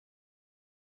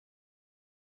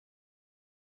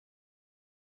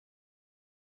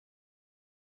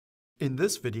In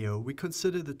this video, we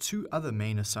consider the two other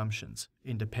main assumptions,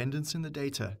 independence in the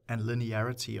data and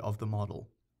linearity of the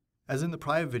model. As in the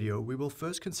prior video, we will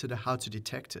first consider how to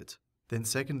detect it, then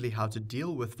secondly, how to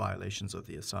deal with violations of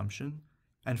the assumption,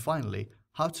 and finally,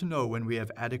 how to know when we have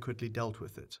adequately dealt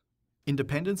with it.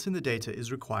 Independence in the data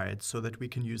is required so that we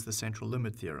can use the central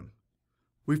limit theorem.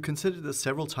 We've considered this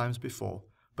several times before,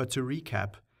 but to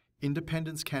recap,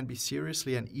 independence can be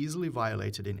seriously and easily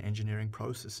violated in engineering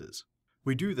processes.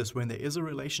 We do this when there is a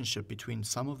relationship between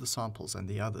some of the samples and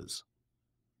the others.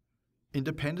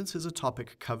 Independence is a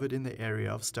topic covered in the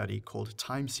area of study called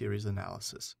time series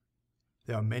analysis.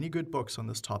 There are many good books on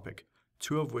this topic,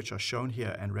 two of which are shown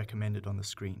here and recommended on the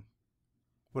screen.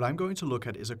 What I'm going to look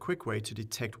at is a quick way to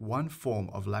detect one form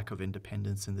of lack of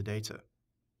independence in the data.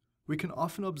 We can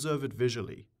often observe it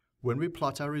visually when we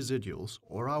plot our residuals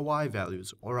or our y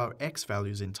values or our x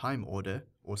values in time order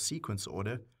or sequence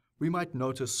order. We might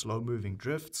notice slow-moving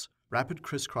drifts, rapid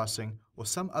crisscrossing, or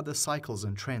some other cycles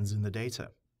and trends in the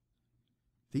data.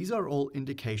 These are all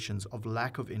indications of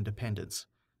lack of independence,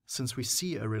 since we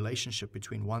see a relationship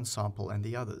between one sample and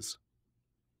the others.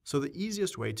 So the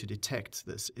easiest way to detect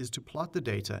this is to plot the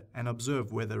data and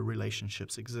observe whether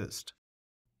relationships exist.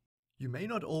 You may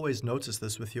not always notice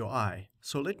this with your eye,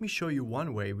 so let me show you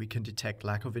one way we can detect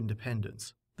lack of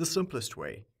independence, the simplest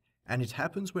way. And it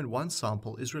happens when one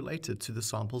sample is related to the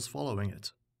samples following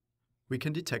it. We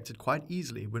can detect it quite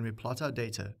easily when we plot our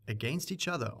data against each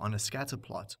other on a scatter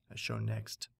plot, as shown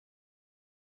next.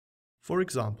 For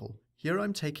example, here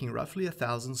I'm taking roughly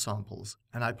 1,000 samples,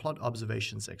 and I plot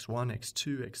observations x1,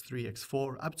 x2, x3,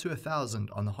 x4 up to 1,000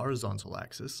 on the horizontal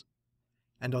axis,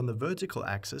 and on the vertical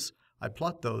axis, I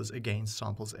plot those against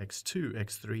samples x2,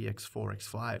 x3, x4,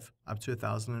 x5 up to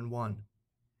 1,001.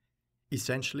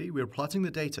 Essentially, we're plotting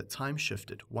the data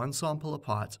time-shifted, one sample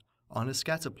apart, on a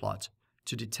scatter plot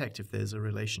to detect if there's a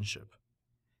relationship.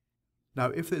 Now,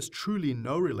 if there's truly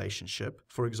no relationship,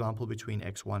 for example between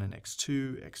x1 and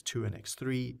x2, x2 and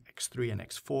x3, x3 and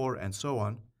x4, and so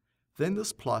on, then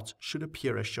this plot should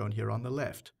appear as shown here on the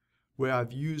left, where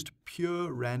I've used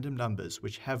pure random numbers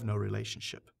which have no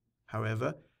relationship.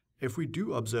 However, if we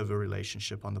do observe a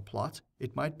relationship on the plot,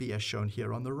 it might be as shown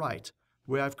here on the right,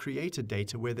 where I've created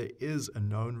data where there is a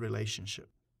known relationship.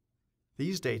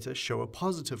 These data show a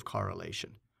positive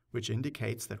correlation, which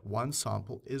indicates that one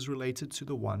sample is related to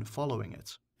the one following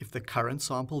it. If the current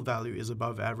sample value is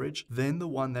above average, then the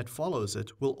one that follows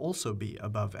it will also be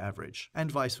above average,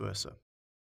 and vice versa.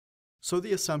 So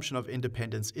the assumption of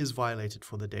independence is violated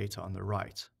for the data on the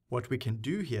right. What we can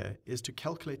do here is to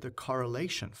calculate the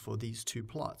correlation for these two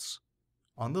plots.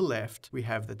 On the left, we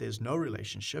have that there's no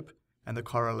relationship, and the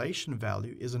correlation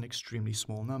value is an extremely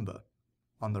small number.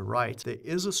 On the right, there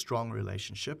is a strong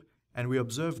relationship, and we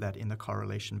observe that in the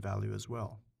correlation value as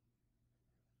well.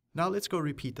 Now let's go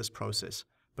repeat this process,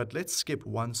 but let's skip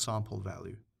one sample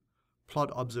value.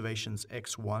 Plot observations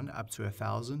x1 up to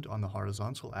 1,000 on the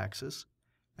horizontal axis,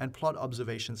 and plot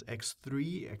observations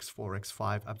x3, x4,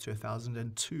 x5 up to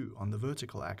 1,002 on the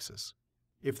vertical axis.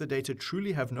 If the data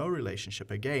truly have no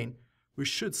relationship again, we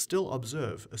should still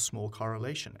observe a small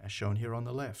correlation, as shown here on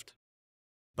the left.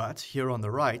 But here on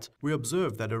the right, we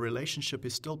observe that a relationship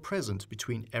is still present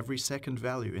between every second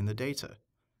value in the data.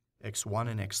 x1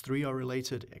 and x3 are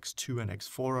related, x2 and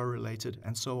x4 are related,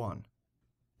 and so on.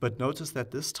 But notice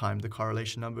that this time the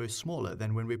correlation number is smaller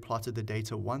than when we plotted the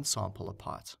data one sample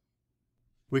apart.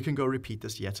 We can go repeat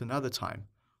this yet another time.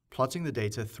 Plotting the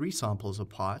data 3 samples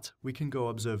apart, we can go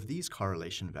observe these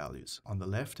correlation values on the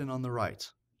left and on the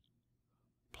right.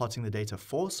 Plotting the data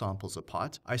 4 samples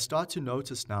apart, I start to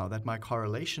notice now that my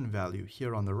correlation value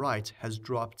here on the right has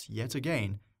dropped yet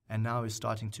again and now is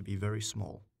starting to be very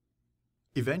small.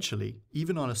 Eventually,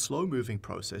 even on a slow-moving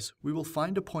process, we will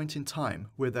find a point in time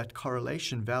where that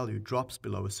correlation value drops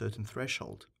below a certain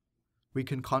threshold. We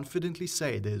can confidently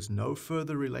say there is no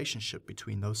further relationship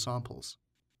between those samples.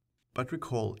 But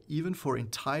recall, even for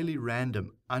entirely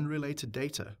random, unrelated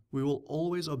data, we will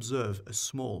always observe a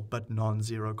small but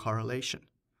non-zero correlation.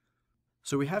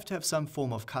 So we have to have some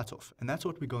form of cutoff, and that's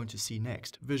what we're going to see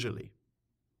next, visually.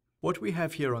 What we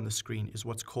have here on the screen is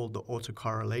what's called the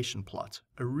autocorrelation plot,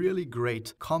 a really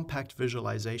great, compact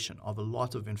visualization of a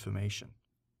lot of information.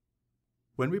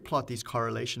 When we plot these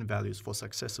correlation values for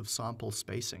successive sample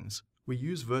spacings, we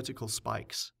use vertical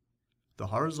spikes. The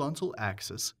horizontal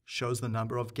axis shows the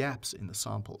number of gaps in the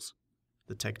samples.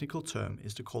 The technical term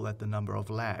is to call that the number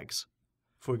of lags.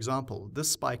 For example, this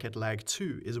spike at lag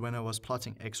 2 is when I was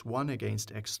plotting x1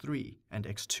 against x3 and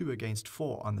x2 against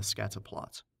 4 on the scatter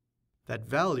plot. That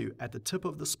value at the tip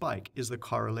of the spike is the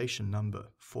correlation number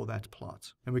for that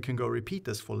plot. And we can go repeat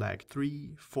this for lag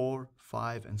 3, 4,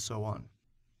 5, and so on.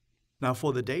 Now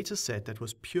for the data set that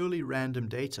was purely random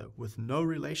data with no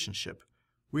relationship,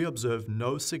 we observe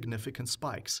no significant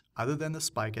spikes other than the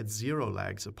spike at 0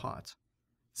 lags apart.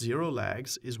 0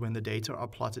 lags is when the data are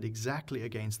plotted exactly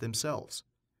against themselves.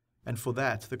 And for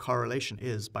that, the correlation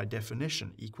is, by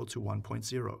definition, equal to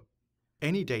 1.0.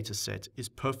 Any data set is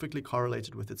perfectly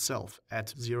correlated with itself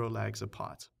at 0 lags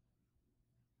apart.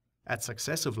 At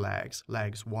successive lags,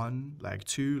 lags 1, lag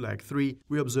 2, lag 3,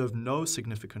 we observe no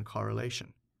significant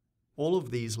correlation. All of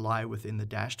these lie within the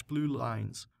dashed blue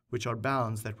lines, which are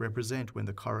bounds that represent when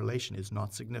the correlation is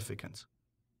not significant.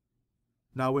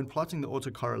 Now, when plotting the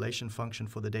autocorrelation function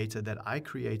for the data that I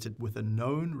created with a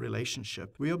known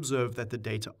relationship, we observe that the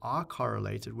data are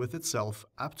correlated with itself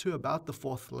up to about the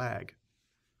 4th lag.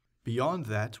 Beyond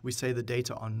that, we say the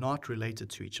data are not related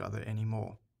to each other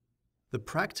anymore. The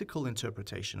practical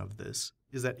interpretation of this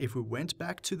is that if we went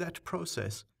back to that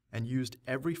process and used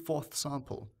every 4th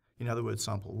sample, in other words,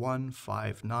 sample 1,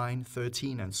 5, 9,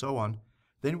 13, and so on,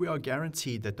 then we are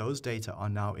guaranteed that those data are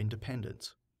now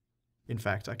independent. In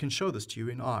fact, I can show this to you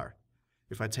in R.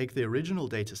 If I take the original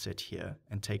dataset here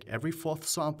and take every 4th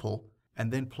sample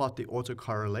and then plot the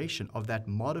autocorrelation of that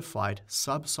modified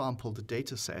subsampled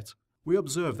dataset, we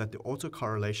observe that the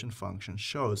autocorrelation function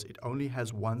shows it only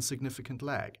has one significant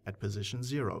lag at position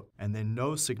 0 and then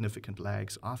no significant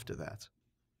lags after that.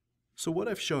 So what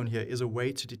I've shown here is a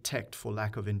way to detect for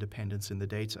lack of independence in the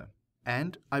data.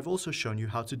 And I've also shown you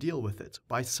how to deal with it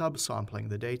by subsampling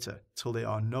the data till there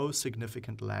are no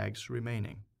significant lags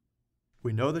remaining.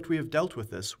 We know that we have dealt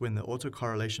with this when the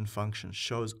autocorrelation function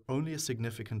shows only a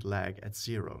significant lag at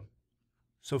 0.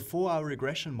 So for our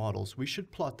regression models, we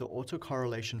should plot the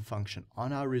autocorrelation function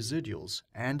on our residuals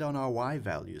and on our y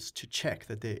values to check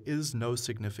that there is no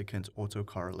significant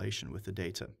autocorrelation with the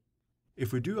data.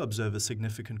 If we do observe a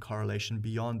significant correlation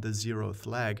beyond the 0th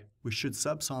lag, we should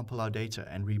subsample our data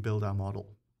and rebuild our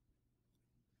model.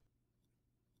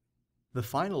 The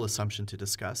final assumption to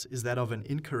discuss is that of an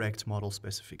incorrect model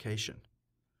specification.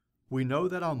 We know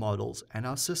that our models and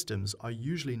our systems are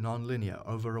usually nonlinear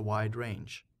over a wide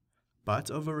range.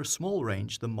 But over a small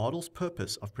range, the model's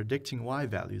purpose of predicting y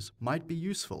values might be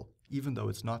useful, even though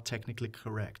it's not technically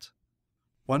correct.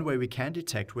 One way we can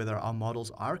detect whether our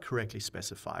models are correctly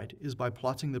specified is by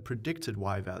plotting the predicted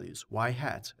y values, y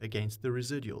hat, against the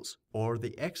residuals, or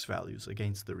the x values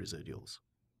against the residuals.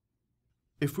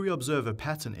 If we observe a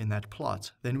pattern in that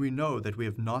plot, then we know that we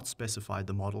have not specified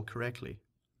the model correctly.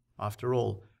 After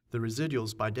all, the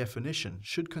residuals by definition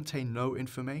should contain no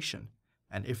information,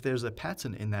 and if there's a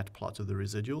pattern in that plot of the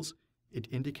residuals, it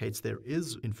indicates there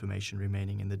is information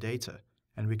remaining in the data,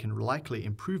 and we can likely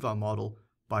improve our model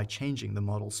by changing the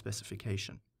model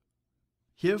specification.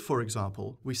 Here, for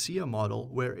example, we see a model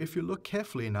where if you look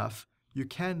carefully enough, you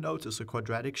can notice a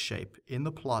quadratic shape in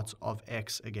the plot of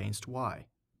x against y,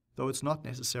 though it's not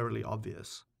necessarily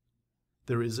obvious.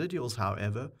 The residuals,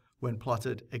 however, when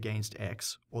plotted against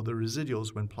x, or the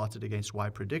residuals when plotted against y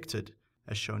predicted,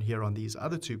 as shown here on these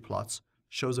other two plots,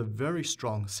 shows a very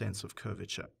strong sense of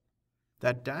curvature.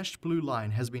 That dashed blue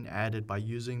line has been added by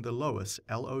using the LOESS,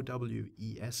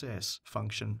 LOWESS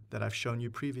function that I've shown you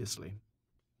previously.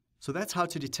 So that's how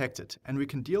to detect it, and we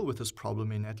can deal with this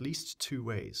problem in at least 2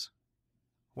 ways.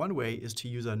 One way is to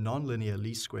use a nonlinear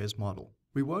least squares model.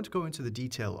 We won't go into the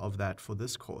detail of that for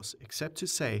this course, except to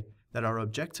say that our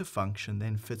objective function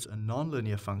then fits a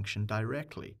nonlinear function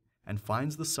directly and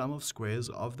finds the sum of squares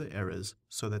of the errors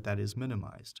so that that is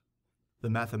minimized. The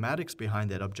mathematics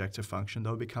behind that objective function,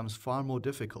 though, becomes far more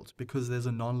difficult because there's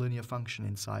a nonlinear function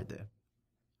inside there.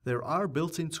 There are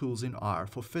built-in tools in R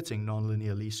for fitting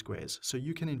nonlinear least squares, so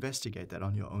you can investigate that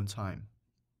on your own time.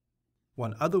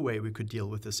 One other way we could deal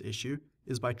with this issue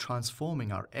is by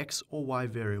transforming our x or y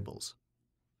variables.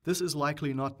 This is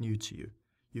likely not new to you.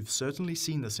 You've certainly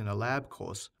seen this in a lab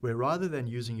course, where rather than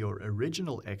using your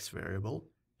original x variable,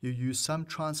 you use some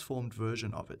transformed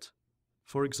version of it.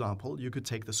 For example, you could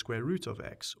take the square root of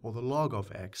x or the log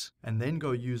of x and then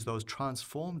go use those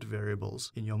transformed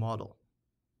variables in your model.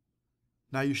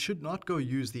 Now, you should not go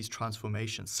use these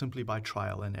transformations simply by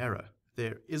trial and error.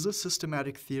 There is a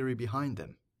systematic theory behind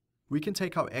them. We can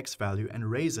take our x value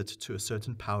and raise it to a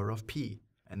certain power of p,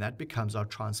 and that becomes our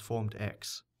transformed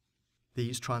x.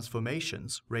 These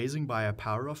transformations, raising by a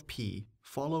power of p,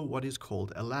 follow what is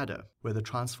called a ladder, where the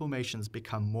transformations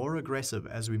become more aggressive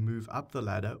as we move up the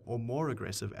ladder or more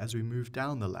aggressive as we move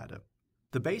down the ladder.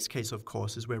 The base case, of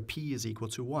course, is where p is equal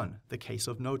to 1, the case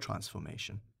of no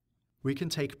transformation. We can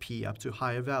take p up to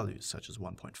higher values, such as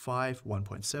 1.5,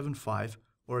 1.75,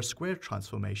 or a square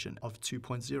transformation of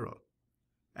 2.0.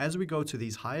 As we go to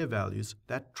these higher values,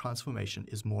 that transformation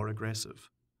is more aggressive.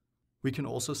 We can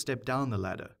also step down the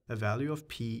ladder. A value of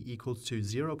p equals to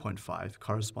 0.5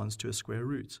 corresponds to a square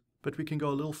root. But we can go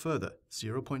a little further,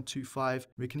 0.25,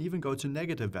 we can even go to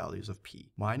negative values of p,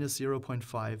 minus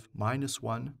 0.5, minus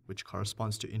 1, which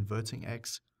corresponds to inverting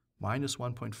x, minus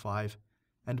 1.5,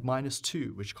 and minus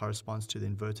 2, which corresponds to the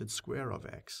inverted square of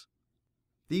x.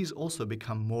 These also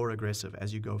become more aggressive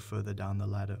as you go further down the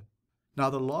ladder. Now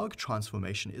the log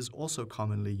transformation is also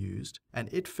commonly used, and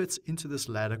it fits into this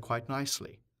ladder quite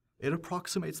nicely. It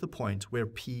approximates the point where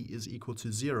p is equal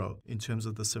to 0 in terms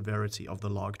of the severity of the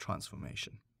log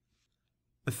transformation.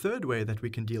 A third way that we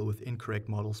can deal with incorrect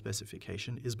model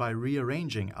specification is by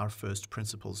rearranging our first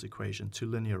principles equation to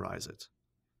linearize it.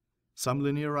 Some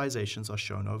linearizations are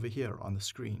shown over here on the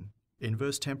screen.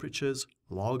 Inverse temperatures,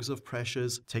 logs of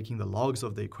pressures, taking the logs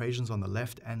of the equations on the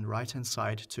left and right-hand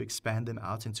side to expand them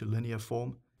out into linear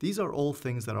form. These are all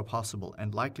things that are possible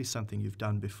and likely something you've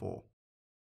done before.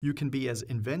 You can be as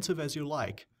inventive as you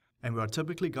like, and we are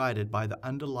typically guided by the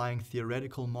underlying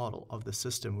theoretical model of the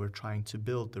system we're trying to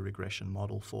build the regression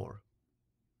model for.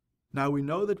 Now we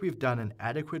know that we've done an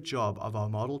adequate job of our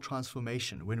model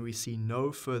transformation when we see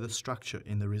no further structure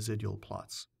in the residual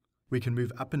plots. We can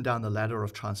move up and down the ladder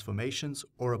of transformations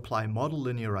or apply model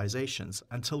linearizations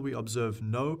until we observe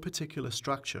no particular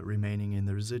structure remaining in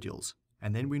the residuals,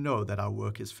 and then we know that our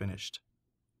work is finished.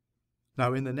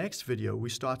 Now in the next video we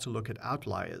start to look at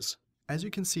outliers. As you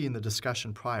can see in the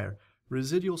discussion prior,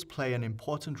 residuals play an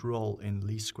important role in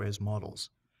least squares models,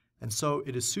 and so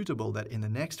it is suitable that in the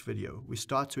next video we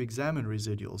start to examine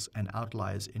residuals and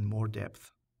outliers in more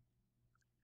depth.